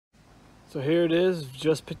So here it is,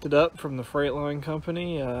 just picked it up from the freight line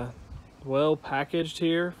company. Well packaged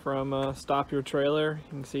here from Stop Your Trailer. You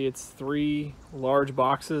can see it's 3 large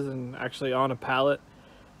boxes and actually on a pallet.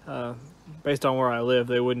 Based on where I live,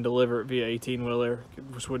 they wouldn't deliver it via 18-wheeler.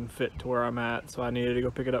 It just wouldn't fit to where I'm at, so I needed to go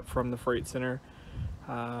pick it up from the freight center.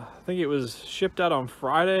 I think it was shipped out on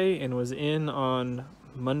Friday and was in on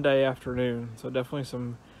Monday afternoon, so definitely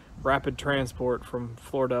some rapid transport from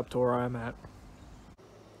Florida up to where I'm at.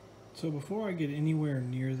 So before I get anywhere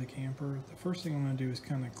near the camper, the first thing I'm going to do is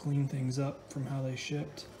kind of clean things up from how they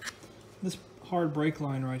shipped. This hard brake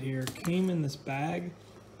line right here came in this bag,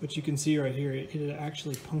 but you can see right here it had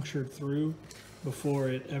actually punctured through before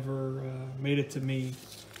it ever made it to me.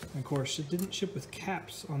 And of course, it didn't ship with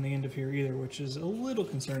caps on the end of here either, which is a little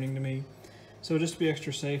concerning to me. So just to be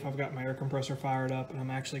extra safe, I've got my air compressor fired up and I'm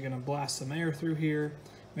actually going to blast some air through here,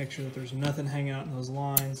 make sure that there's nothing hanging out in those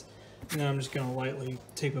lines. And then I'm just going to lightly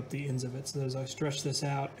tape up the ends of it so that as I stretch this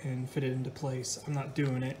out and fit it into place, I'm not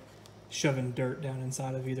doing it shoving dirt down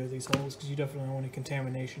inside of either of these holes, because you definitely don't want any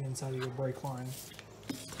contamination inside of your brake line.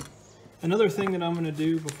 Another thing that I'm going to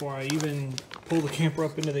do before I even pull the camper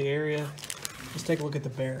up into the area is take a look at the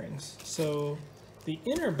bearings. So the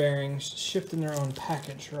inner bearings shipped in their own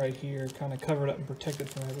package right here, kind of covered up and protected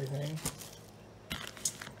from everything.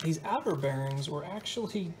 These outer bearings were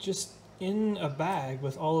actually just in a bag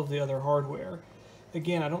with all of the other hardware.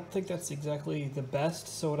 Again, I don't think that's exactly the best,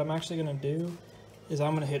 so what I'm actually going to do is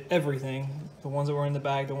I'm going to hit everything, the ones that were in the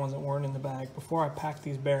bag, the ones that weren't in the bag, before I pack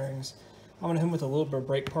these bearings. I'm going to hit them with a little bit of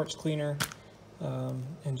brake parts cleaner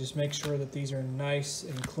and just make sure that these are nice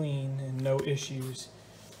and clean and no issues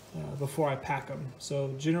before I pack them.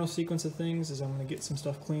 So general sequence of things is I'm going to get some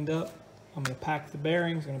stuff cleaned up, I'm going to pack the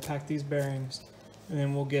bearings, I'm going to pack these bearings, and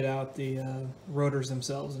then we'll get out the rotors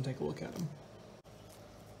themselves and take a look at them.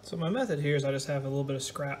 So my method here is I just have a little bit of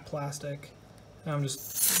scrap plastic, and I'm just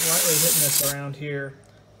lightly hitting this around here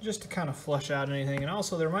just to kind of flush out anything. And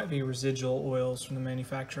also there might be residual oils from the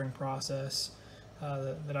manufacturing process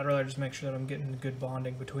that I'd rather just make sure that I'm getting good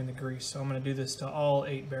bonding between the grease. So I'm going to do this to all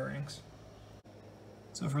 8 bearings.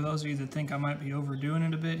 So for those of you that think I might be overdoing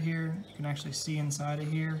it a bit here, you can actually see inside of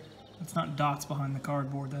here. It's not dots behind the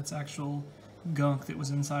cardboard, that's actual gunk that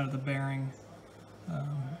was inside of the bearing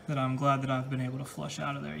that I'm glad that I've been able to flush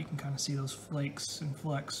out of there. You can kind of see those flakes and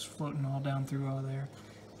flecks floating all down through all there.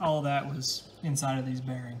 All of that was inside of these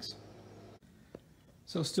bearings.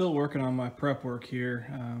 So still working on my prep work here.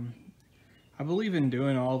 I believe in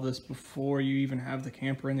doing all this before you even have the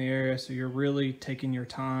camper in the area, so you're really taking your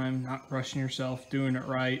time, not rushing yourself, doing it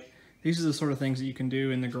right. These are the sort of things that you can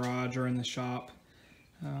do in the garage or in the shop,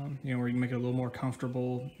 you know, where you can make it a little more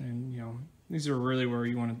comfortable, and you know, these are really where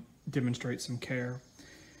you want to demonstrate some care.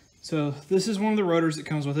 So this is one of the rotors that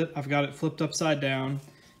comes with it. I've got it flipped upside down.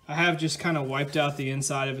 I have just kind of wiped out the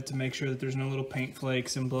inside of it to make sure that there's no little paint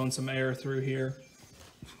flakes and blown some air through here.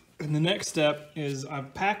 And the next step is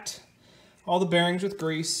I've packed all the bearings with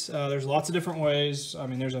grease. There's lots of different ways. I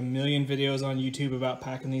mean, there's a million videos on YouTube about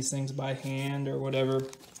packing these things by hand or whatever.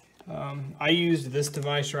 I used this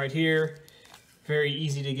device right here. Very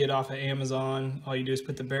easy to get off of Amazon. All you do is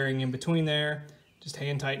put the bearing in between there, just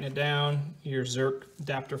hand tighten it down. Your Zerk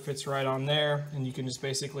adapter fits right on there, and you can just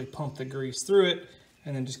basically pump the grease through it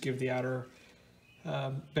and then just give the outer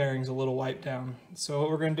bearings a little wipe down. So what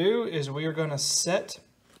we're going to do is we are going to set,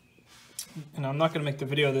 and I'm not going to make the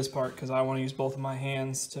video of this part because I want to use both of my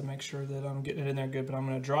hands to make sure that I'm getting it in there good, but I'm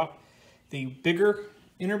going to drop the bigger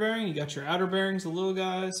inner bearing. You got your outer bearings, the little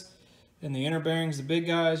guys, and the inner bearings, the big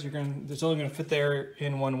guys. It's only going to fit there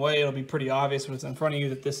in one way. It'll be pretty obvious when it's in front of you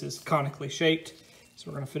that this is conically shaped.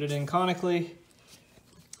 So we're going to fit it in conically,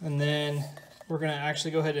 and then we're going to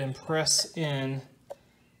actually go ahead and press in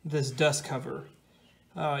this dust cover.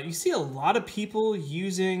 You see a lot of people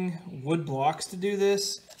using wood blocks to do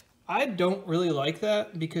this. I don't really like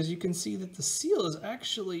that because you can see that the seal is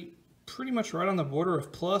actually pretty much right on the border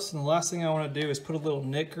of plus, and the last thing I want to do is put a little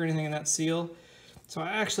nick or anything in that seal. So I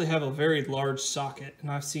actually have a very large socket, and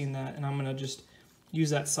I've seen that, and I'm going to just use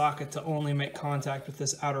that socket to only make contact with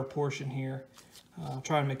this outer portion here. I'll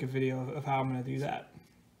try and make a video of how I'm going to do that.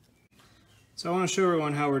 So I want to show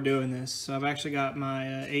everyone how we're doing this. So I've actually got my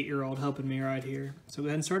 8-year-old helping me right here. So go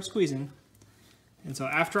ahead and start squeezing. And so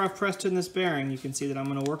after I've pressed in this bearing, you can see that I'm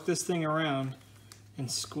going to work this thing around and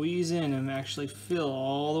squeeze in and actually fill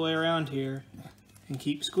all the way around here and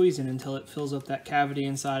keep squeezing until it fills up that cavity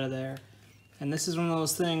inside of there. And this is one of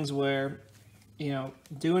those things where, you know,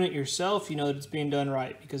 doing it yourself, you know that it's being done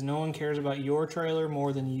right because no one cares about your trailer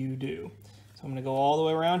more than you do. So I'm going to go all the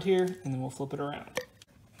way around here and then we'll flip it around.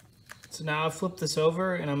 So now I've flipped this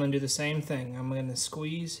over and I'm going to do the same thing. I'm going to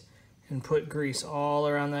squeeze and put grease all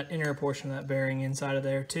around that inner portion of that bearing inside of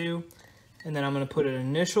there too. And then I'm going to put an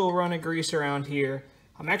initial run of grease around here.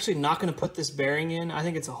 I'm actually not going to put this bearing in. I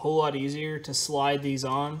think it's a whole lot easier to slide these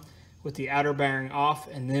on with the outer bearing off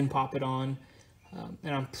and then pop it on.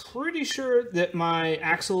 And I'm pretty sure that my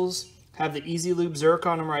axles have the Easy Lube Zerk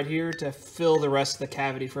on them right here to fill the rest of the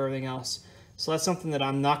cavity for everything else. So that's something that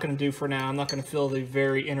I'm not going to do for now. I'm not going to fill the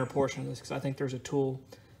very inner portion of this because I think there's a tool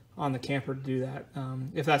on the camper to do that.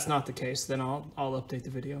 If that's not the case, then I'll update the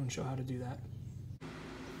video and show how to do that.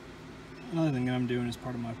 Another thing that I'm doing as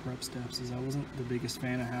part of my prep steps is I wasn't the biggest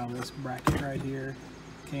fan of how this bracket right here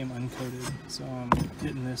came uncoated, so I'm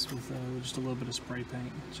hitting this with just a little bit of spray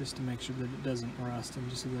paint just to make sure that it doesn't rust and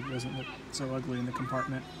just so that it doesn't look so ugly in the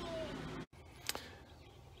compartment.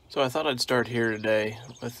 So I thought I'd start here today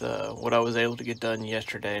with what I was able to get done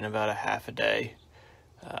yesterday in about a half a day.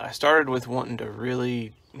 I started with wanting to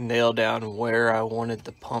really nail down where I wanted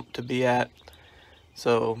the pump to be at.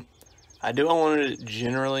 So I wanted it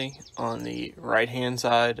generally on the right hand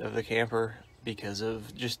side of the camper because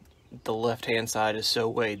of just the left hand side is so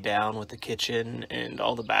way down with the kitchen and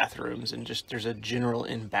all the bathrooms, and just there's a general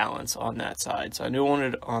imbalance on that side. So I knew I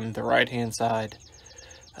wanted it on the right hand side,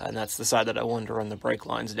 and that's the side that I wanted to run the brake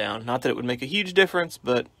lines down. Not that it would make a huge difference,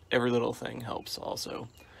 but every little thing helps also.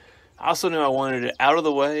 I also knew I wanted it out of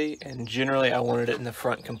the way, and generally I wanted it in the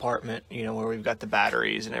front compartment, you know, where we've got the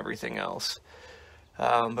batteries and everything else.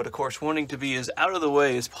 But of course, wanting to be as out of the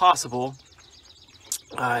way as possible,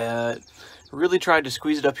 I really tried to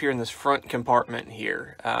squeeze it up here in this front compartment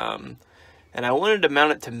here. And I wanted to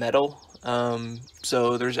mount it to metal.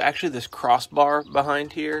 So there's actually this crossbar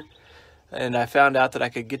behind here, and I found out that I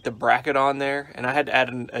could get the bracket on there, and I had to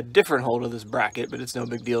add a different hole to this bracket, but it's no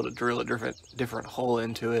big deal to drill a different hole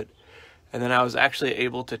into it. And then I was actually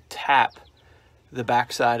able to tap the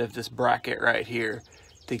backside of this bracket right here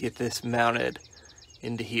to get this mounted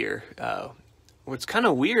into here. What's kind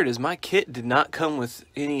of weird is my kit did not come with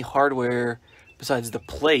any hardware besides the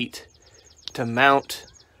plate to mount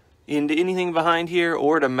into anything behind here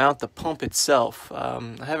or to mount the pump itself. I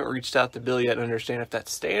haven't reached out to Bill yet to understand if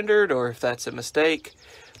that's standard or if that's a mistake.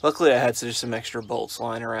 Luckily I had just some extra bolts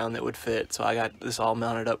lying around that would fit, so I got this all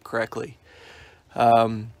mounted up correctly.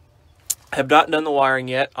 Have not done the wiring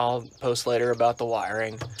yet. I'll post later about the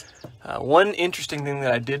wiring. One interesting thing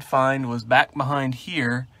that I did find was back behind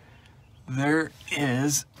here, there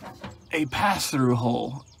is a pass-through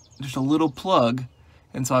hole, just a little plug,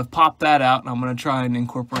 and so I've popped that out, and I'm going to try and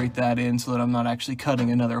incorporate that in so that I'm not actually cutting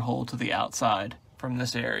another hole to the outside from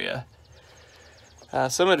this area.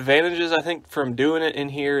 Some advantages I think from doing it in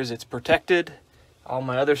here is it's protected. All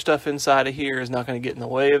my other stuff inside of here is not going to get in the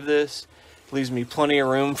way of this. Leaves me plenty of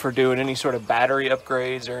room for doing any sort of battery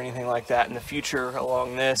upgrades or anything like that in the future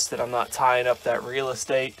along this, that I'm not tying up that real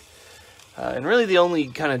estate. And really the only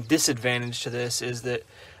kind of disadvantage to this is that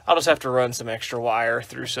I'll just have to run some extra wire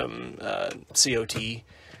through some COT, you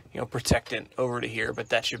know, protectant over to here, but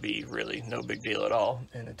that should be really no big deal at all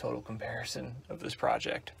in a total comparison of this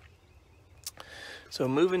project. So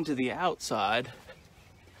moving to the outside,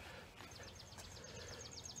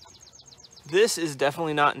 this is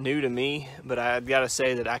definitely not new to me, but I've got to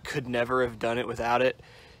say that I could never have done it without it,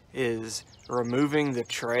 is removing the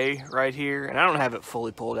tray right here. And I don't have it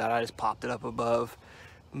fully pulled out, I just popped it up above.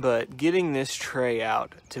 But getting this tray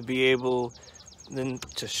out to be able then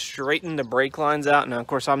to straighten the brake lines out. Now, of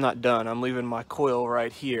course, I'm not done. I'm leaving my coil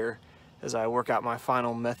right here as I work out my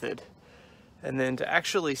final method. And then to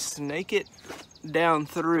actually snake it down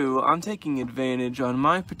through, I'm taking advantage on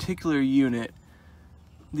my particular unit.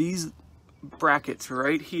 These brackets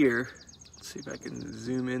right here, let's see if I can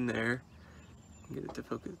zoom in there and get it to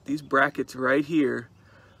focus. These brackets right here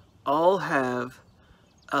all have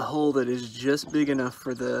a hole that is just big enough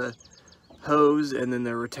for the hose and then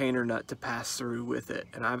the retainer nut to pass through with it.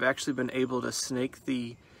 And I've actually been able to snake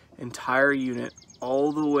the entire unit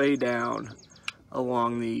all the way down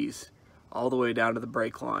along these, all the way down to the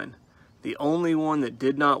brake line. The only one that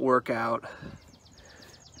did not work out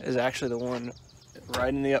is actually the one right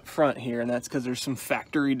in the up front here, and that's because there's some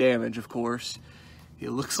factory damage, of course.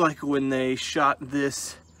 It looks like when they shot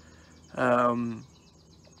this through,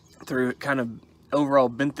 it kind of overall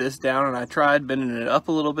bent this down, and I tried bending it up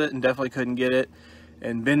a little bit and definitely couldn't get it,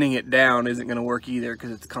 and bending it down isn't going to work either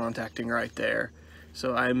because it's contacting right there.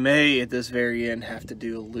 So I may at this very end have to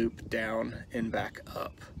do a loop down and back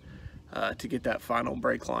up to get that final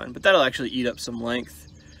brake line, but that'll actually eat up some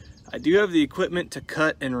length. I do have the equipment to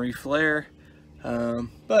cut and reflare,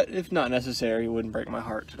 but if not necessary, it wouldn't break my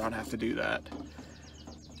heart to not have to do that.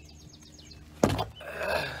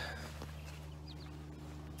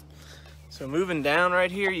 So So moving down right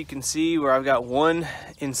here, you can see where I've got one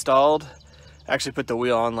installed. I actually put the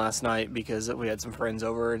wheel on last night because we had some friends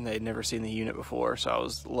over and they'd never seen the unit before, so I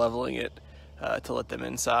was leveling it to let them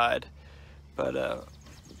inside. But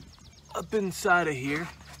up inside of here,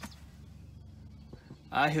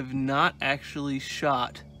 I have not actually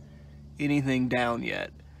shot anything down yet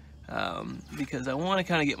because I want to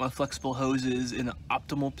kind of get my flexible hoses in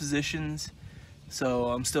optimal positions. So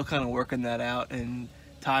I'm still kind of working that out and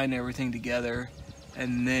tying everything together,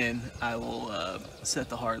 and then I will set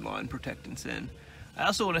the hardline protectance in. I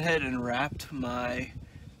also went ahead and wrapped my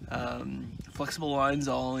flexible lines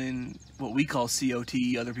all in what we call COT,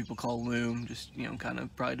 other people call loom, just, you know, kind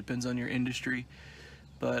of probably depends on your industry.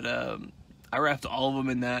 But I wrapped all of them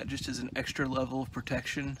in that just as an extra level of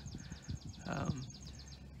protection.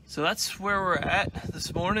 So that's where we're at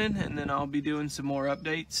this morning, and then I'll be doing some more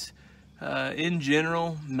updates. In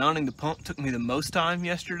general, mounting the pump took me the most time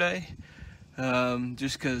yesterday,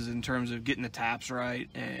 just because in terms of getting the taps right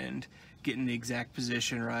and getting the exact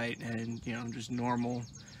position right, and, you know, just normal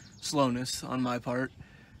slowness on my part.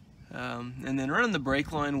 And then running the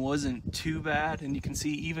brake line wasn't too bad, and you can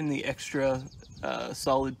see even the extra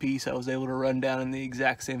solid piece I was able to run down in the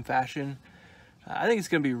exact same fashion. I think it's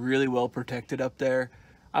going to be really well protected up there.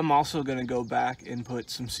 I'm also going to go back and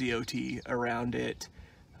put some COT around it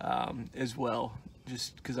as well,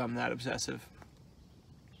 just because I'm that obsessive.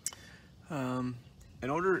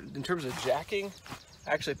 In terms of jacking,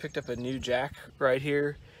 I actually picked up a new jack right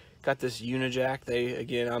here. Got this Unijack.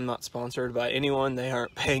 Again, I'm not sponsored by anyone. They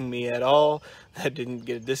aren't paying me at all. I didn't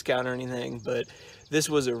get a discount or anything, but this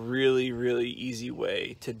was a really, really easy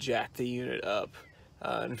way to jack the unit up,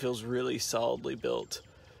 and feels really solidly built.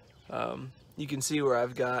 You can see where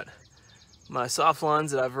I've got my soft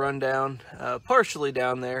lines that I've run down, partially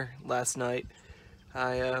down there last night.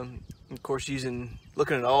 I, of course,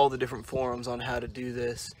 looking at all the different forums on how to do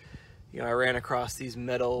this. You know, I ran across these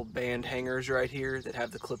metal band hangers right here that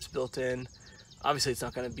have the clips built in. Obviously, it's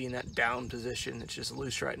not going to be in that down position. It's just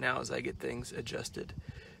loose right now as I get things adjusted.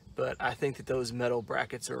 But I think that those metal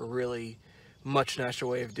brackets are a really much nicer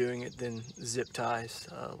way of doing it than zip ties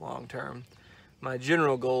long term. My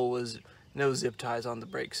general goal was no zip ties on the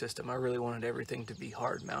brake system. I really wanted everything to be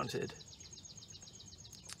hard mounted.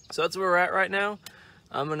 So that's where we're at right now.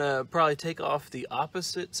 I'm gonna probably take off the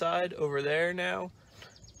opposite side over there now.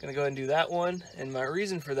 Gonna go ahead and do that one. And my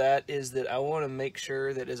reason for that is that I wanna make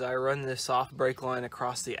sure that as I run this soft brake line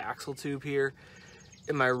across the axle tube here,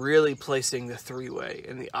 am I really placing the three-way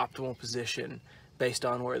in the optimal position based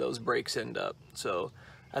on where those brakes end up. So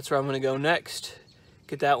that's where I'm gonna go next.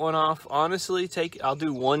 Get that one off. Honestly, I'll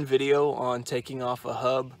do one video on taking off a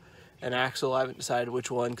hub and axle. I haven't decided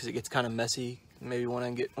which one because it gets kind of messy. Maybe one I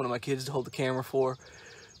can get one of my kids to hold the camera for.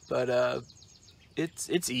 But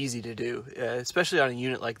it's easy to do, especially on a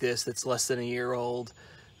unit like this that's less than a year old.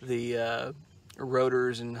 The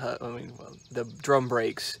rotors and the drum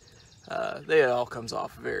brakes, it all comes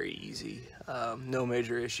off very easy. No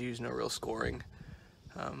major issues, no real scoring.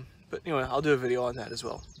 But anyway, I'll do a video on that as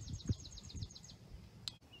well.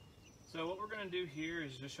 So what we're going to do here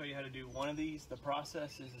is just show you how to do one of these. The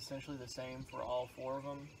process is essentially the same for all four of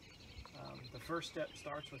them. The first step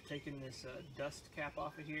starts with taking this dust cap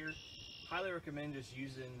off of here. Highly recommend just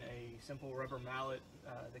using a simple rubber mallet.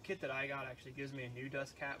 The kit that I got actually gives me a new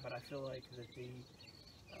dust cap, but I feel like that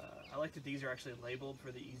I like that these are actually labeled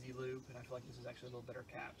for the Easy Lube, and I feel like this is actually a little better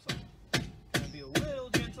cap. So I'm going to be a little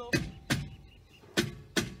gentle.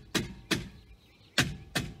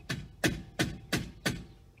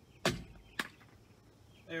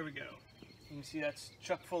 There we go. You can see that's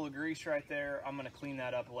chock full of grease right there. I'm going to clean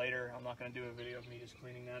that up later. I'm not going to do a video of me just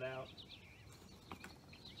cleaning that out.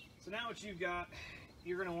 So now what you've got,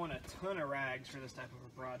 you're going to want a ton of rags for this type of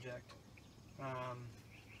a project.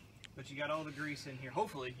 But you got all the grease in here.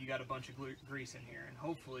 Hopefully you got a bunch of grease in here, and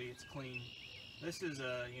hopefully it's clean. This is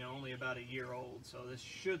only about a year old, so this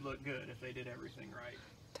should look good if they did everything right.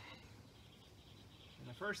 And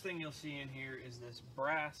the first thing you'll see in here is this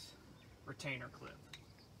brass retainer clip.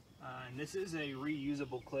 And this is a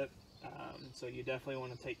reusable clip, so you definitely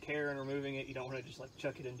want to take care in removing it. You don't want to just like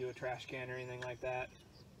chuck it into a trash can or anything like that.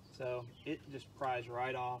 So it just pries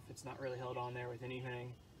right off. It's not really held on there with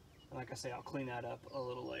anything. And like I say, I'll clean that up a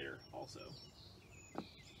little later also.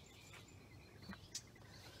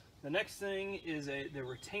 The next thing is the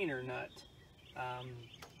retainer nut.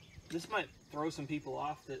 This might throw some people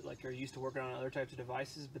off that like are used to working on other types of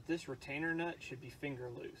devices, but this retainer nut should be finger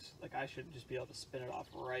loose. Like I should just be able to spin it off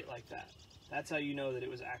right like that. That's how you know that it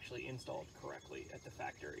was actually installed correctly at the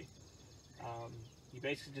factory. You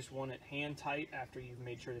basically just want it hand tight after you've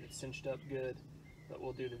made sure that it's cinched up good, but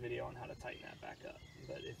we'll do the video on how to tighten that back up.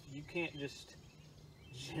 But if you can't just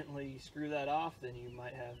gently screw that off, then you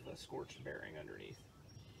might have a scorched bearing underneath.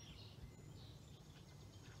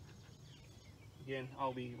 Again,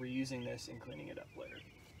 I'll be reusing this and cleaning it up later.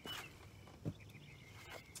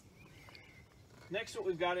 Next, what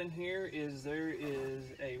we've got in here is there is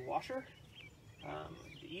a washer.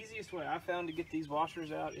 The easiest way I found to get these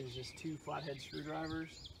washers out is just 2 flathead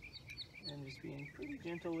screwdrivers and just being pretty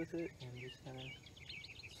gentle with it and just kind of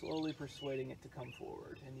slowly persuading it to come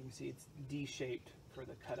forward. And you can see it's D-shaped for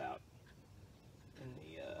the cutout in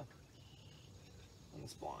on the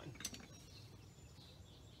spline.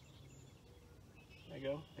 There you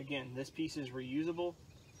go. Again, this piece is reusable.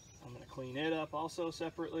 I'm going to clean it up also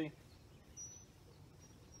separately.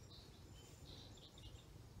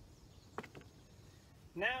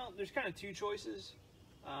 Now, there's kind of 2 choices.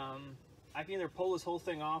 I can either pull this whole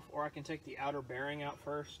thing off, or I can take the outer bearing out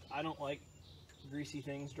first. I don't like greasy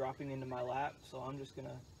things dropping into my lap, so I'm just going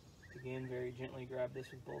to, again, very gently grab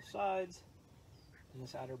this with both sides. And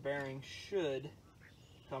this outer bearing should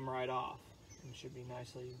come right off. And should be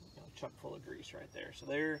nicely, chock full of grease right there. So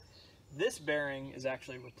this bearing is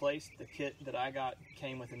actually replaced. The kit that I got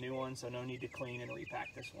came with a new one, so no need to clean and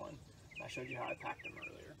repack this one. I showed you how I packed them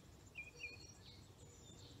earlier.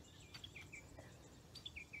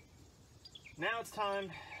 Now it's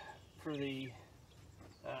time for the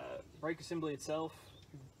brake assembly itself.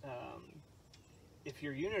 If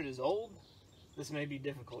your unit is old, this may be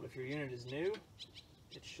difficult. If your unit is new,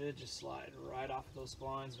 it should just slide right off of those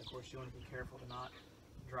splines. And of course, you want to be careful to not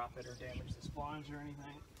drop it or damage the splines or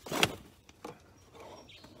anything.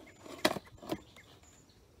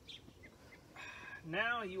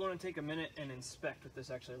 Now you want to take a minute and inspect what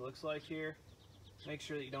this actually looks like here. Make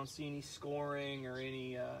sure that you don't see any scoring or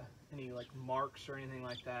any like marks or anything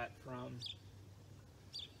like that from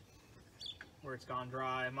where it's gone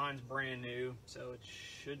dry. Mine's brand new, so it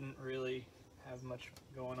shouldn't really have much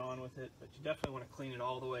going on with it, but you definitely want to clean it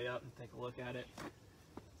all the way up and take a look at it.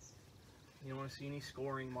 You don't want to see any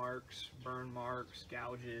scoring marks, burn marks,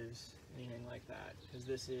 gouges, anything like that, because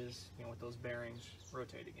this is, what those bearings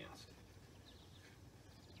rotate against.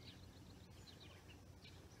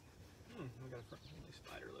 We got a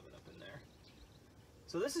spider living up in there.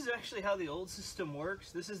 So this is actually how the old system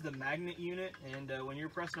works. This is the magnet unit, and when you're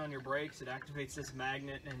pressing on your brakes, it activates this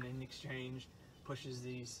magnet, and in exchange pushes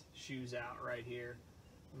these shoes out right here.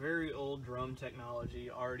 Very old drum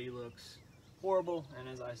technology, already looks horrible, and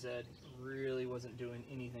as I said, really wasn't doing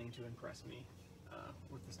anything to impress me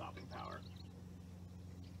with the stopping power.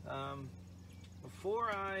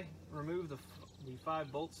 Before I remove the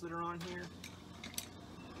 5 bolts that are on here,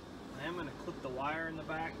 I am going to clip the wire in the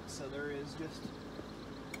back, so there is just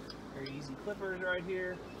very easy clippers right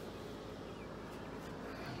here.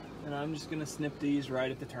 And I'm just going to snip these right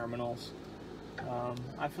at the terminals.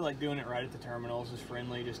 I feel like doing it right at the terminals is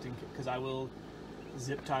friendly, just because I will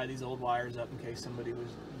zip tie these old wires up in case somebody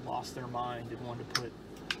lost their mind and wanted to put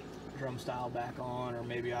drum style back on, or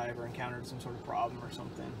maybe I ever encountered some sort of problem or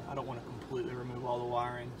something. I don't want to completely remove all the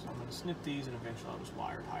wiring, so I'm going to snip these and eventually I'll just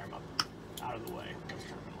wire tie them up out of the way, those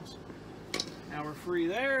terminals. Now we're free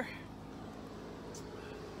there.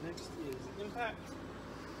 Next is impact.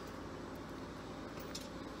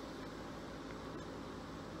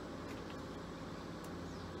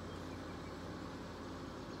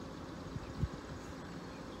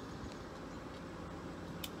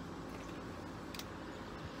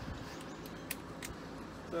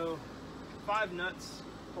 So 5 nuts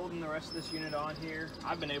holding the rest of this unit on here.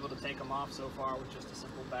 I've been able to take them off so far with just a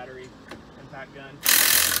simple battery impact gun.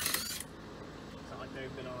 It's not like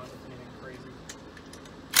they've been on with anything crazy.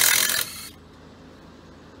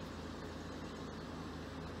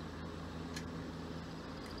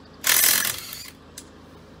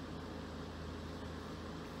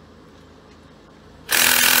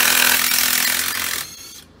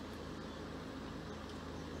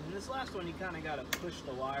 And this last one, you kind of got to push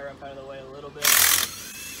the wire up out of the way a little bit.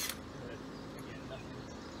 But again,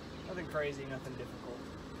 nothing crazy, nothing difficult.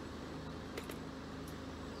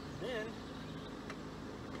 Then,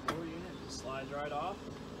 the whole unit just slides right off.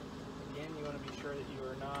 Again, you want to be sure that you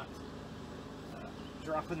are not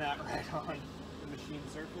dropping that right on the machine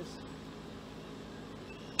surface.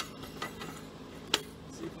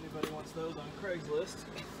 Let's see if anybody wants those on Craigslist.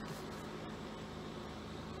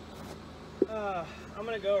 I'm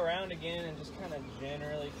going to go around again and just kind of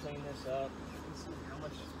generally clean this up. You can see how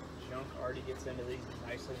much junk already gets into these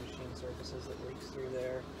nicely machined surfaces that leaks through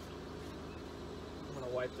there. I'm going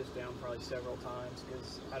to wipe this down probably several times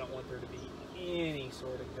because I don't want there to be any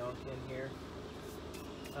sort of gunk in here.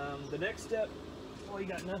 The next step, well, you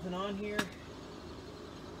got nothing on here,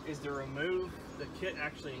 is to remove, the kit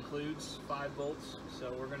actually includes 5 bolts,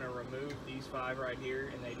 so we're going to remove these 5 right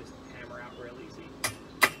here, and they just hammer out real easy.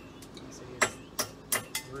 You see,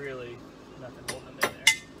 it's really nothing holding them in there.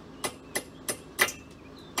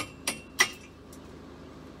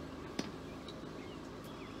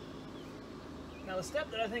 Now the step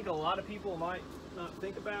that I think a lot of people might not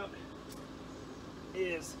think about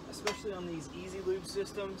is, especially on these Easy Lube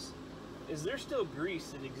systems, is there's still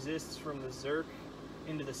grease that exists from the Zerk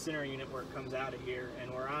into the center unit where it comes out of here,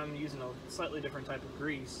 and where I'm using a slightly different type of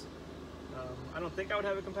grease. I don't think I would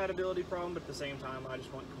have a compatibility problem, but at the same time I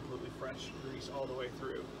just want completely fresh grease all the way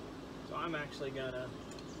through. So I'm actually gonna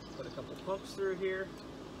put a couple pumps through here.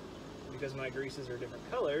 Because my greases are different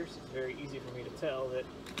colors, it's very easy for me to tell that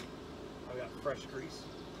I've got fresh grease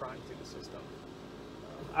primed through the system.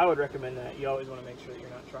 I would recommend that. You always want to make sure that you're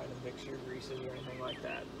not trying to mix your greases or anything like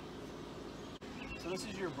that. So this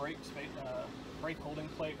is your brake holding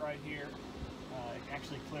plate right here. It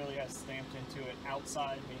actually clearly has stamped into it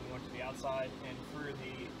outside, meaning you went to the outside. And for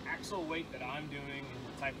the axle weight that I'm doing and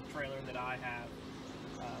the type of trailer that I have,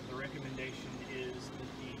 the recommendation is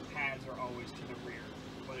that the pads are always to the rear,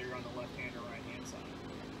 whether you're on the left-hand or right-hand side.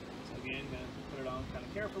 So again, I'm going to put it on kind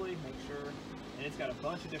of carefully, make sure, and it's got a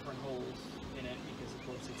bunch of different holes in it because of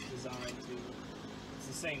course it's designed to, it's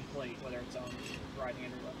the same plate whether it's on the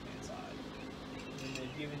right-hand or left-hand side. And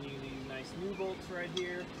they've given you these nice new bolts right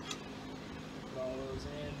here. Put all those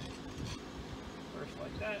in first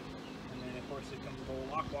like that, and then of course it comes with a little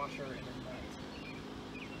lock washer and a nut.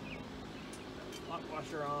 Lock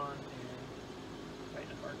washer on and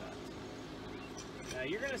tighten up our nut. Now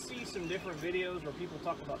you're going to see some different videos where people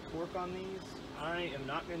talk about torque on these. I am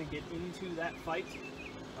not going to get into that fight.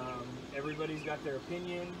 Everybody's got their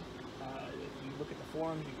opinion. If you look at the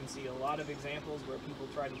forums, you can see a lot of examples where people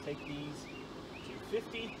try to take these to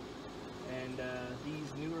 50, and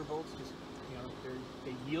these newer bolts just, you know,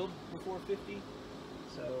 they yield before 50.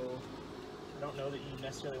 So I don't know that you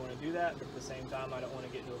necessarily want to do that, but at the same time, I don't want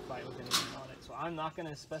to get into a fight with anyone on it. So I'm not going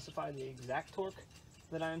to specify the exact torque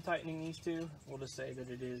that I'm tightening these to. We'll just say that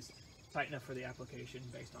it is tight enough for the application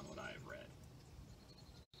based on what I have read.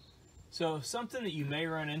 So something that you may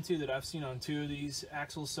run into that I've seen on 2 of these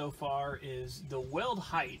axles so far is the weld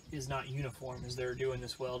height is not uniform as they're doing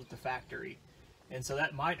this weld at the factory. And so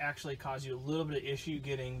that might actually cause you a little bit of issue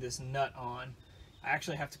getting this nut on. I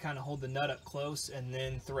actually have to kind of hold the nut up close and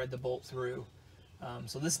then thread the bolt through.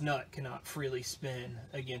 So this nut cannot freely spin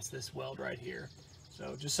against this weld right here.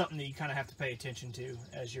 So just something that you kind of have to pay attention to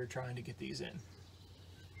as you're trying to get these in.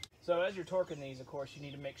 So as you're torquing these, of course, you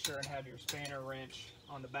need to make sure and have your spanner wrench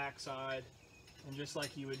on the back side. And just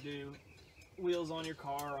like you would do wheels on your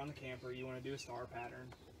car or on the camper, you want to do a star pattern,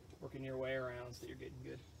 working your way around so that you're getting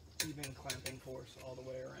good even clamping force all the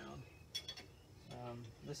way around.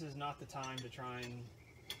 This is not the time to try and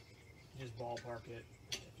just ballpark it.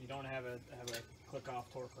 If you don't have a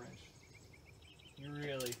click-off torque wrench, you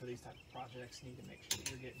really, for these type of projects, need to make sure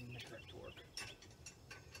that you're getting the correct torque.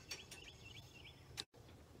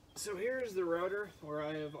 So here's the rotor where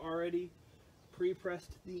I have already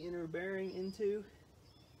pre-pressed the inner bearing into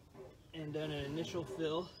and done an initial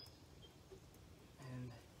fill.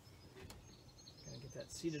 And gonna get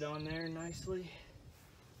that seated on there nicely.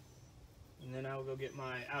 And then I'll go get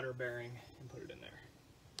my outer bearing and put it in there.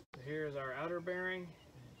 So here's our outer bearing.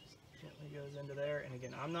 It just gently goes into there. And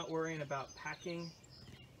again, I'm not worrying about packing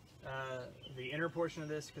the inner portion of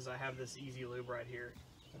this because I have this Easy Lube right here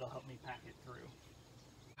that'll help me pack it through.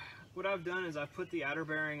 What I've done is I've put the outer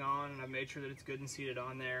bearing on and I've made sure that it's good and seated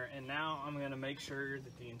on there, and now I'm going to make sure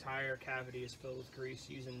that the entire cavity is filled with grease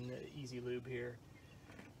using the Easy Lube here.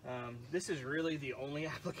 This is really the only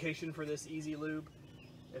application for this Easy Lube.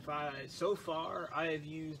 So far I have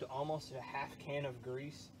used almost a half can of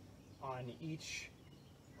grease on each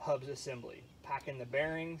hub's assembly, packing the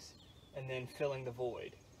bearings and then filling the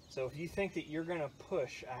void. So if you think that you're going to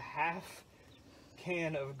push a half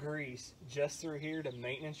can of grease just through here to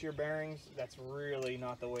maintenance your bearings, that's really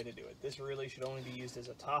not the way to do it. This really should only be used as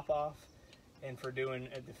a top off and for doing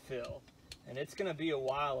the fill. And it's going to be a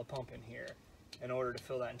while of pumping here in order to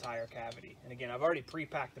fill that entire cavity. And again, I've already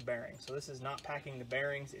pre-packed the bearings, so this is not packing the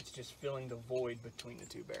bearings, it's just filling the void between the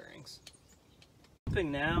 2 bearings.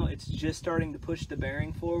 Pumping now, it's just starting to push the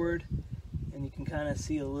bearing forward, and you can kind of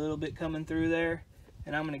see a little bit coming through there.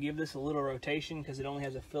 And I'm going to give this a little rotation because it only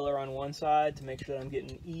has a filler on one side to make sure that I'm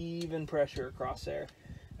getting even pressure across there.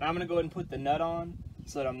 And I'm going to go ahead and put the nut on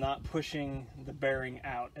so that I'm not pushing the bearing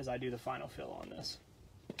out as I do the final fill on this.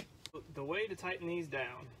 The way to tighten these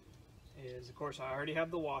down is, of course, I already have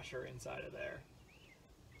the washer inside of there.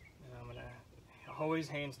 And I'm going to always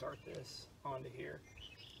hand start this onto here.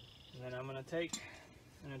 And then I'm going to take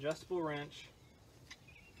an adjustable wrench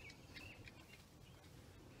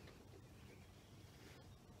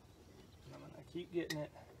and I'm going to keep getting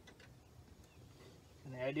it.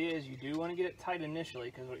 And the idea is you do want to get it tight initially,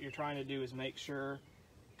 because what you're trying to do is make sure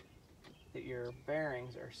that your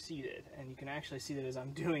bearings are seated. And you can actually see that as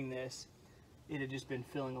I'm doing this, it had just been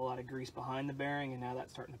filling a lot of grease behind the bearing, and now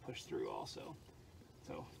that's starting to push through also.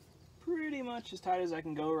 So pretty much as tight as I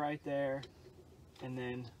can go right there, and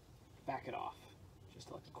then back it off.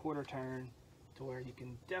 Just like a quarter turn to where you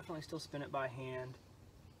can definitely still spin it by hand,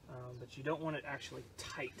 but you don't want it actually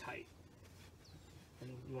tight. And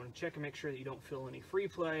you want to check and make sure that you don't feel any free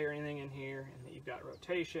play or anything in here, and that you've got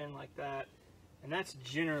rotation like that. And that's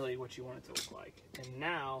generally what you want it to look like. And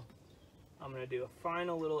now I'm going to do a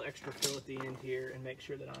final little extra fill at the end here and make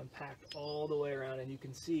sure that I'm packed all the way around. And you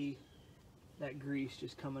can see that grease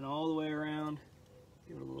just coming all the way around.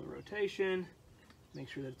 Give it a little rotation. Make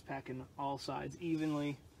sure that it's packing all sides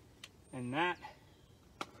evenly. And that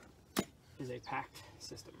is a packed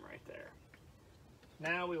system right there.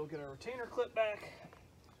 Now we will get our retainer clip back.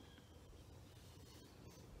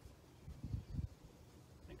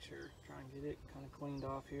 Make sure, try and get it kind of cleaned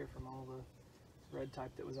off here from all the red type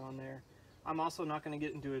that was on there. I'm also not going to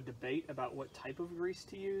get into a debate about what type of grease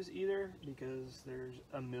to use either, because there's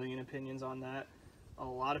a million opinions on that. A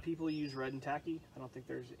lot of people use red and tacky. I don't think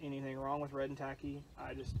there's anything wrong with red and tacky.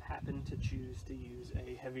 I just happen to choose to use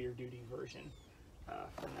a heavier duty version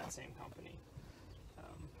from that same company.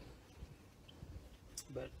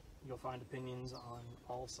 But you'll find opinions on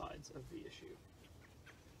all sides of the issue.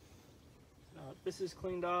 This is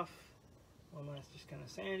cleaned off. One last just kind of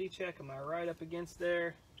sanity check. Am I right up against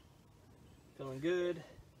there? Feeling good.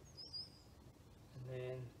 And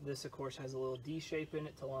then this, of course, has a little D shape in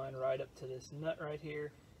it to line right up to this nut right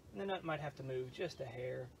here. And the nut might have to move just a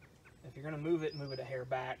hair. If you're going to move it a hair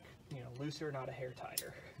back, looser, not a hair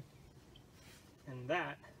tighter. And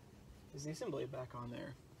that is the assembly back on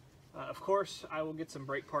there. Of course, I will get some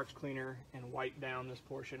brake parts cleaner and wipe down this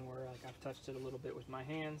portion where I've touched it a little bit with my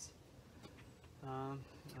hands.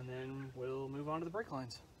 And then we'll move on to the brake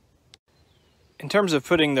lines. In terms of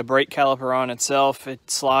putting the brake caliper on itself, it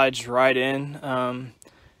slides right in.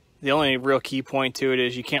 The only real key point to it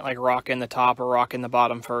is you can't rock in the top or rock in the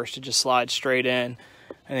bottom first. It just slides straight in.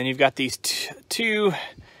 And then you've got these two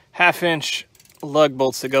 1/2-inch lug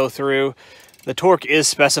bolts to go through. The torque is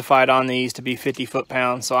specified on these to be 50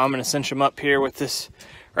 foot-pounds, so I'm going to cinch them up here with this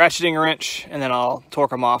ratcheting wrench, and then I'll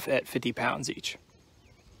torque them off at 50 pounds each.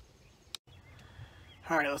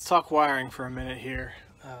 All right, let's talk wiring for a minute here.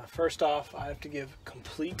 First off, I have to give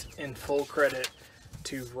complete and full credit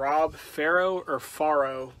to Rob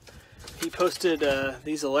Faro. He posted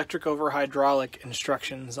these electric over hydraulic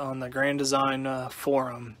instructions on the Grand Design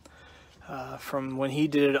forum from when he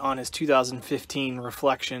did it on his 2015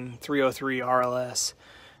 Reflection 303 RLS.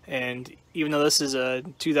 And even though this is a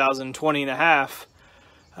 2020 and a half,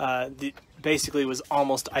 it basically was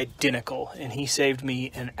almost identical, and he saved me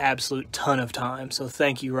an absolute ton of time. So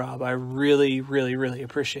thank you, Rob. I really, really, really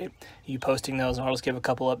appreciate you posting those, and I'll just give a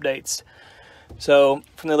couple updates. So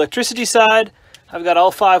from the electricity side, I've got all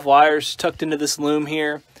 5 wires tucked into this loom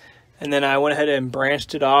here, and then I went ahead and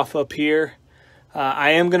branched it off up here. I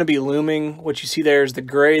am going to be looming. What you see there is the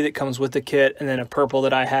gray that comes with the kit, and then a purple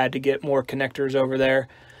that I had to get more connectors over there.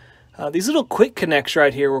 These little quick connects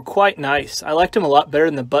right here were quite nice. I liked them a lot better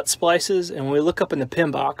than the butt splices, and when we look up in the pin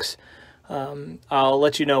box, I'll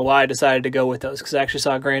let you know why I decided to go with those, because I actually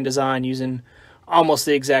saw Grand Design using almost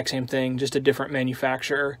the exact same thing, just a different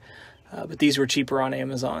manufacturer. But these were cheaper on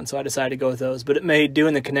Amazon, so I decided to go with those. But it made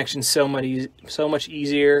doing the connections so much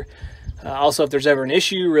easier. Also, if there's ever an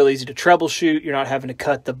issue, really easy to troubleshoot. You're not having to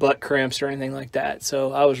cut the butt crimps or anything like that.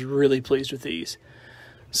 So I was really pleased with these.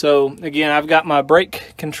 So again, I've got my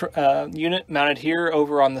brake unit mounted here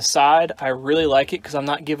over on the side. I really like it because I'm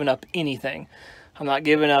not giving up anything. I'm not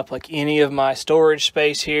giving up any of my storage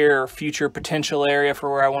space here or future potential area for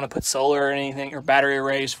where I want to put solar or anything, or battery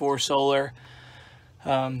arrays for solar.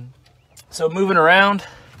 So moving around,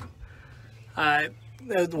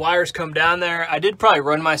 the wires come down there. I did probably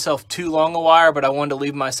run myself too long a wire, but I wanted to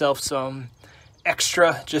leave myself some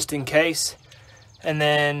extra just in case. And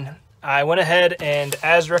then I went ahead and,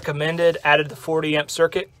 as recommended, added the 40 amp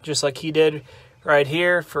circuit, just like he did right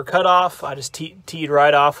here for cutoff. I just teed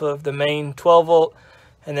right off of the main 12 volt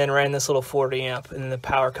and then ran this little 40 amp, and then the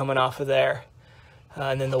power coming off of there.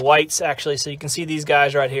 And then the whites, actually, so you can see these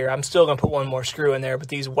guys right here. I'm still going to put one more screw in there, but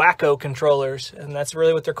these Wacko controllers, and that's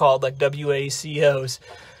really what they're called, like WACOs,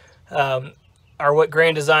 are what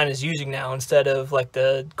Grand Design is using now instead of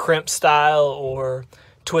the crimp style or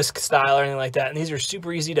twist style or anything like that. And these are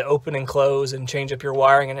super easy to open and close and change up your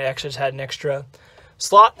wiring, and it actually just had an extra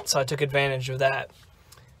slot, so I took advantage of that.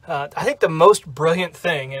 I think the most brilliant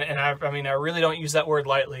thing, and I mean, I really don't use that word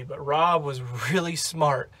lightly, but Rob was really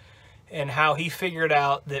smart in how he figured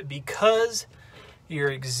out that because your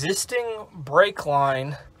existing brake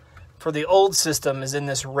line for the old system is in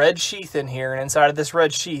this red sheath in here, and inside of this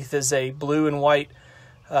red sheath is a blue and white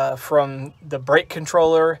from the brake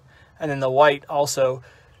controller, and then the white also,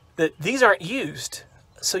 that these aren't used.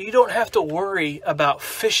 So you don't have to worry about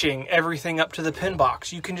fishing everything up to the pin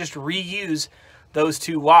box. You can just reuse those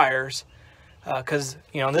two wires, because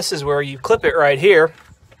you know, this is where you clip it right here.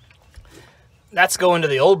 That's going to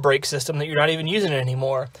the old brake system that you're not even using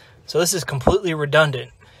anymore. So this is completely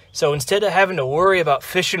redundant. So instead of having to worry about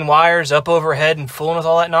fishing wires up overhead and fooling with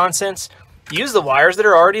all that nonsense, use the wires that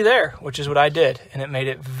are already there, which is what I did, and it made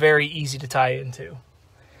it very easy to tie into.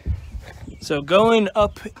 So going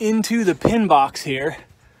up into the pin box here,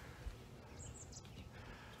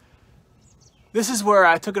 this is where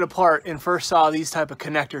I took it apart and first saw these type of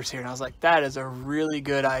connectors here, and I was like, that is a really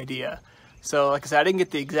good idea. So like I said, I didn't get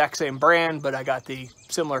the exact same brand, but I got the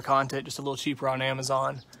similar content, just a little cheaper on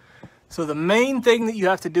Amazon. So the main thing that you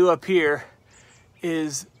have to do up here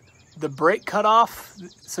is the brake cutoff.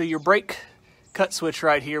 So your brake cut switch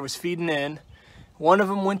right here was feeding in. One of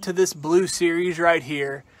them went to this blue series right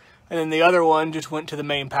here, and then the other one just went to the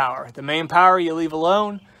main power. The main power you leave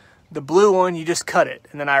alone. The blue one, you just cut it,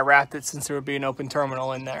 and then I wrapped it since there would be an open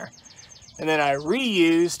terminal in there. And then I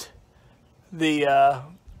reused the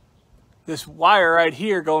this wire right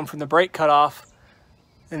here going from the brake cutoff,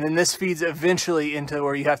 and then this feeds eventually into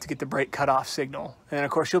where you have to get the brake cutoff signal. And then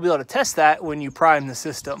of course you'll be able to test that when you prime the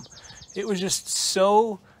system. It was just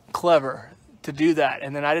so clever to do that,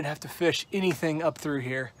 and then I didn't have to fish anything up through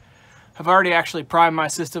here. I've already actually primed my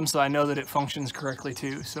system, so I know that it functions correctly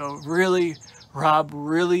too. So really, Rob,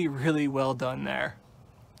 really well done there.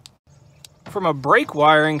 From a brake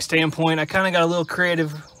wiring standpoint, I kind of got a little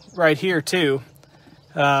creative right here too.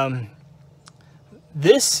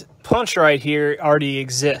 This punch right here already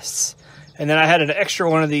exists, and then I had an extra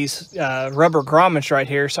one of these rubber grommets right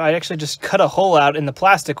here, so I actually just cut a hole out in the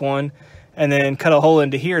plastic one and then cut a hole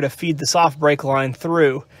into here to feed the soft brake line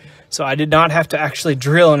through. So I did not have to actually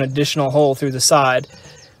drill an additional hole through the side.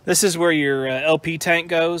 This is where your LP tank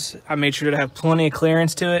goes. I made sure to have plenty of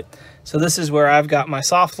clearance to it. So this is where I've got my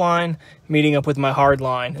soft line meeting up with my hard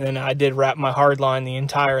line. And then I did wrap my hard line the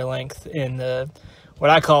entire length in the, what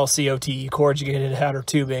I call COT, corrugated outer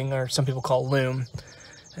tubing, or some people call loom.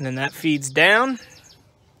 And then that feeds down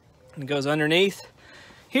and goes underneath.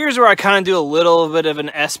 Here's where I kind of do a little bit of an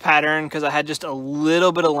S pattern because I had just a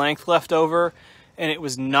little bit of length left over, and it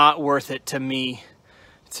was not worth it to me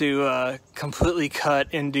to completely cut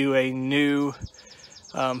and do a new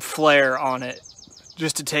flare on it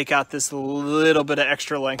just to take out this little bit of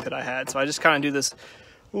extra length that I had. So I just kind of do this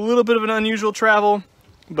little bit of an unusual travel,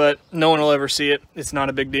 but no one will ever see it. It's not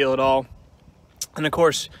a big deal at all. And of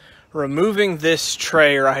course, removing this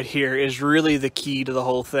tray right here is really the key to the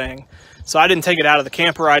whole thing. So I didn't take it out of the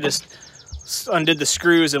camper, I just undid the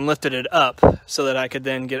screws and lifted it up so that I could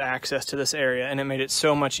then get access to this area, and it made it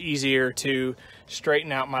so much easier to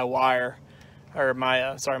straighten out my wire, or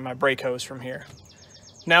my my brake hose from here.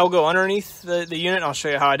 Now we'll go underneath the unit, and I'll show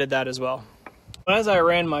you how I did that as well. As I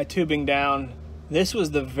ran my tubing down, this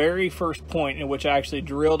was the very first point in which I actually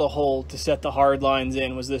drilled a hole to set the hard lines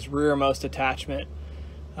in, was this rearmost attachment.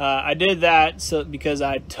 I did that because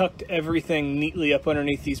I tucked everything neatly up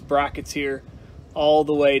underneath these brackets here all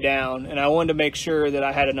the way down, and I wanted to make sure that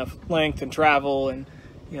I had enough length and travel, and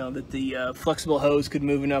you know, that the flexible hose could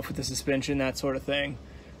move enough with the suspension, that sort of thing.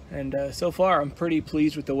 And so far I'm pretty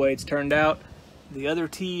pleased with the way it's turned out. The other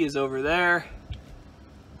T is over there.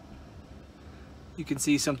 You can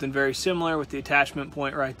see something very similar with the attachment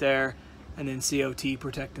point right there, and then COT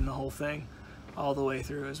protecting the whole thing all the way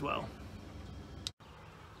through as well.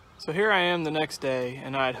 So here I am the next day,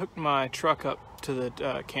 and I had hooked my truck up to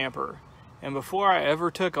the camper. And before I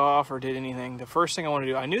ever took off or did anything, the first thing I wanted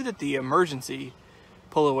to do, I knew that the emergency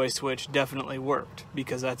pull-away switch definitely worked,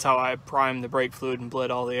 because that's how I primed the brake fluid and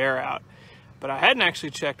bled all the air out. But I hadn't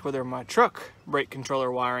actually checked whether my truck brake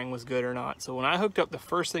controller wiring was good or not. So when I hooked up, the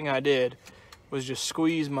first thing I did was just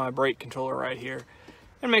squeeze my brake controller right here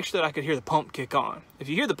and make sure that I could hear the pump kick on. If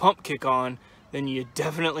you hear the pump kick on, then you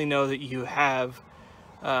definitely know that you have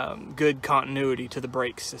good continuity to the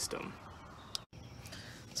brake system.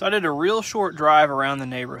 So I did a real short drive around the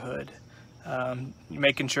neighborhood,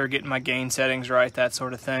 making sure getting my gain settings right, that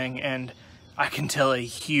sort of thing, and I can tell a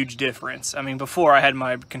huge difference. I mean, before I had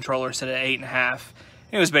my controller set at 8.5,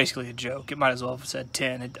 It was basically a joke. It might as well have said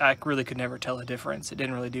 10. I really could never tell a difference. It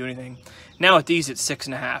didn't really do anything. Now with these at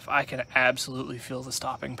 6.5, I can absolutely feel the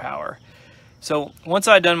stopping power. So once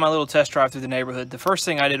I'd done my little test drive through the neighborhood, the first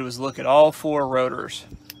thing I did was look at all 4 rotors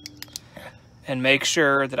and make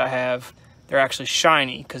sure that they're actually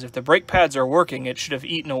shiny, because if the brake pads are working, it should have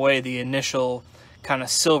eaten away the initial kind of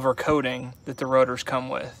silver coating that the rotors come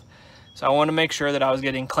with. So I wanted to make sure that I was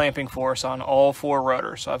getting clamping force on all 4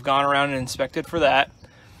 rotors. So I've gone around and inspected for that.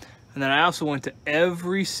 And then I also went to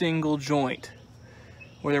every single joint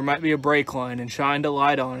where there might be a brake line and shined a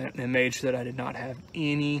light on it and made sure that I did not have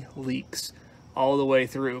any leaks all the way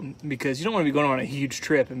through, because you don't want to be going on a huge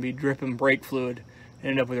trip and be dripping brake fluid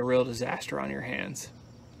and end up with a real disaster on your hands.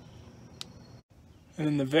 And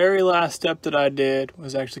then the very last step that I did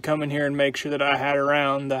was actually come in here and make sure that I had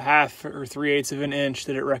around the 1/2 or 3/8 of an inch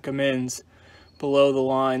that it recommends below the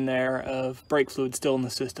line there of brake fluid still in the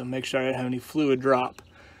system. Make sure I didn't have any fluid drop.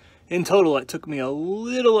 In total, it took me a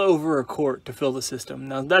little over a quart to fill the system.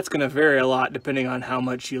 Now that's going to vary a lot depending on how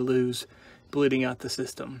much you lose bleeding out the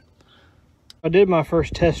system. I did my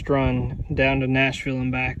first test run down to Nashville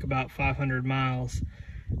and back, about 500 miles.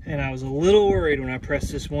 And I was a little worried when I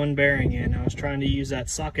pressed this one bearing in. I was trying to use that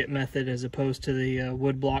socket method as opposed to the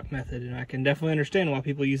wood block method. And I can definitely understand why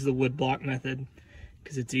people use the wood block method,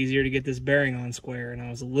 because it's easier to get this bearing on square. And I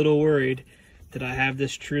was a little worried that I have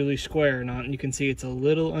this truly square or not. And you can see it's a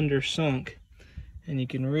little undersunk. And you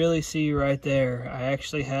can really see right there, I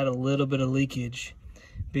actually had a little bit of leakage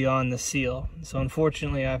beyond the seal. So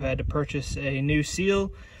unfortunately, I've had to purchase a new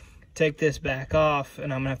seal, take this back off,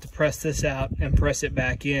 and I'm gonna have to press this out and press it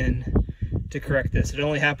back in to correct this. It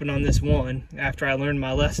only happened on this one. After I learned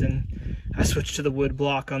my lesson, I switched to the wood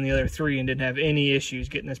block on the other 3 and didn't have any issues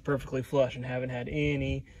getting this perfectly flush, and haven't had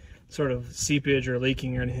any sort of seepage or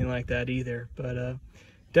leaking or anything like that either. But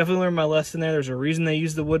definitely learned my lesson there. There's a reason they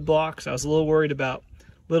use the wood blocks. I was a little worried about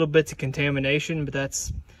little bits of contamination, but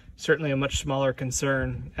that's certainly a much smaller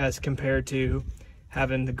concern as compared to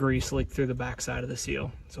having the grease leak through the backside of the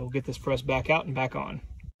seal. So we'll get this pressed back out and back on.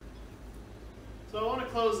 So I want to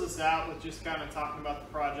close this out with just kind of talking about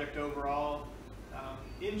the project overall.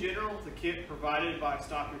 In general, the kit provided by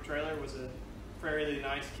Stop Your Trailer was a fairly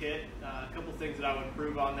nice kit. A couple things that I would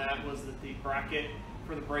improve on that was that the bracket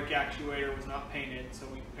for the brake actuator was not painted, so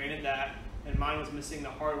we painted that, and mine was missing the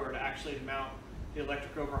hardware to actually mount the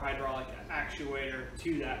electric over hydraulic actuator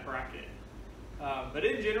to that bracket. But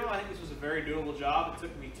in general, I think this was a very doable job. It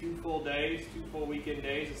took me 2 full days, 2 full weekend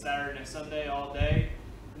days, a Saturday and a Sunday all day.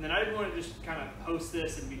 And then I didn't want to just kind of post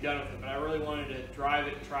this and be done with it, but I really wanted to drive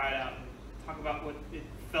it and try it out and talk about what it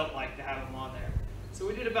felt like to have them on there. So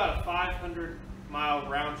we did about a 500-mile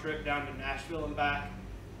round trip down to Nashville and back.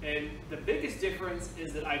 And the biggest difference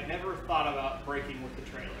is that I never thought about braking with the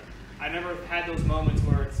trailer. I never had those moments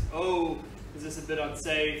where it's, oh, is this a bit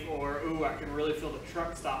unsafe, or ooh, I can really feel the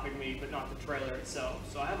truck stopping me, but not the trailer itself.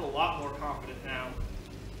 So I have a lot more confidence now.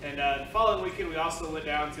 And the following weekend, we also went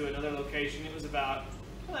down to another location. It was about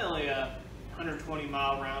only a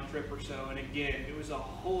 120-mile round trip or so. And again, it was a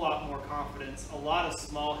whole lot more confidence, a lot of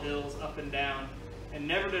small hills up and down, and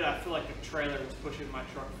never did I feel like the trailer was pushing my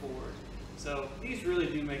truck forward. So these really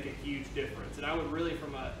do make a huge difference. And I would really,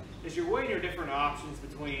 as you're weighing your different options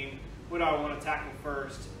between what do I want to tackle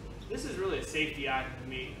first, this is really a safety item to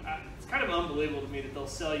me. It's kind of unbelievable to me that they'll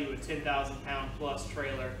sell you a 10,000-pound plus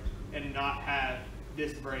trailer and not have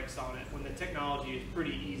disc brakes on it when the technology is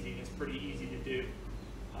pretty easy. It's pretty easy to do.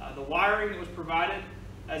 The wiring that was provided,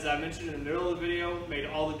 as I mentioned in the middle of the video, made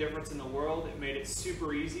all the difference in the world. It made it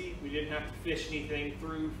super easy. We didn't have to fish anything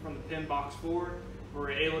through from the pin box forward. We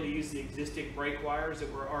were able to use the existing brake wires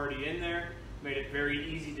that were already in there. Made it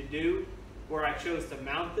very easy to do. Where I chose to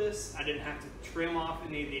mount this, I didn't have to trim off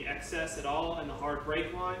any of the excess at all in the hard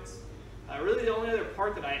brake lines. Really the only other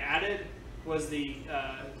part that I added was the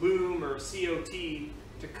loom or COT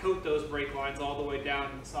to coat those brake lines all the way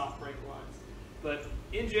down to the soft brake lines. But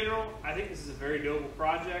in general, I think this is a very doable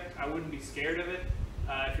project. I wouldn't be scared of it.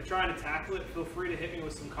 If you're trying to tackle it, feel free to hit me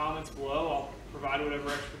with some comments below. I'll provide whatever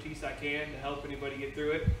expertise I can to help anybody get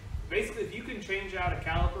through it. Basically, if you can change out a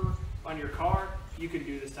caliper on your car, you can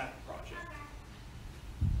do this type of project.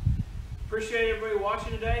 Appreciate everybody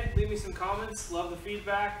watching today. Leave me some comments. Love the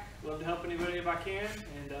feedback. Love to help anybody if I can.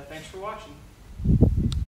 And thanks for watching.